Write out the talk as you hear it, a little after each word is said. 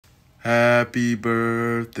Happy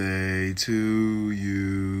birthday to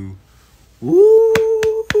you.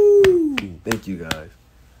 Woo! Thank you, guys.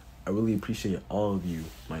 I really appreciate all of you,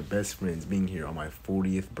 my best friends, being here on my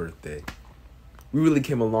 40th birthday. We really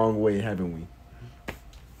came a long way, haven't we?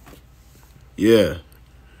 Yeah,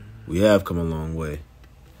 we have come a long way.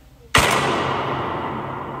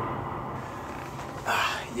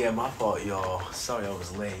 Yeah, my fault, y'all. Sorry I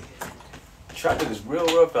was late. Traffic is real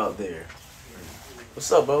rough out there.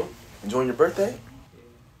 What's up, bro? Enjoying your birthday?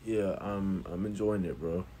 Yeah, I'm enjoying it,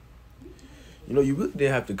 bro. You know, you really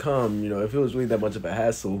didn't have to come, if it was really that much of a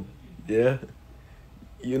hassle. Yeah?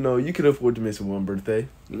 You could afford to miss one birthday.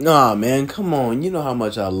 Nah, man, come on. You know how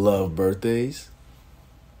much I love birthdays.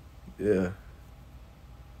 Yeah.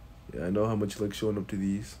 Yeah, I know how much you like showing up to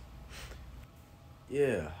these.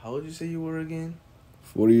 Yeah, how old did you say you were again?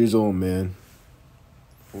 40 years old, man.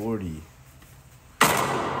 40.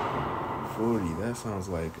 40, that sounds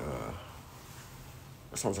like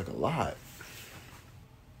a lot.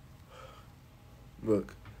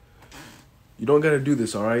 Look, you don't gotta do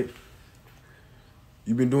this, all right?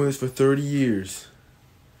 You've been doing this for 30 years.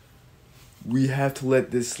 We have to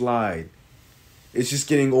let this slide. It's just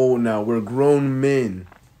getting old now. We're grown men.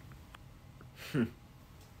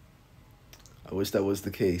 I wish that was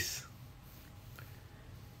the case.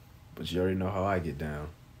 But you already know how I get down.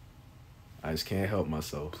 I just can't help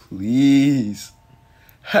myself. Please.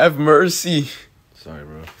 Have mercy. Sorry,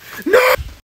 bro. No!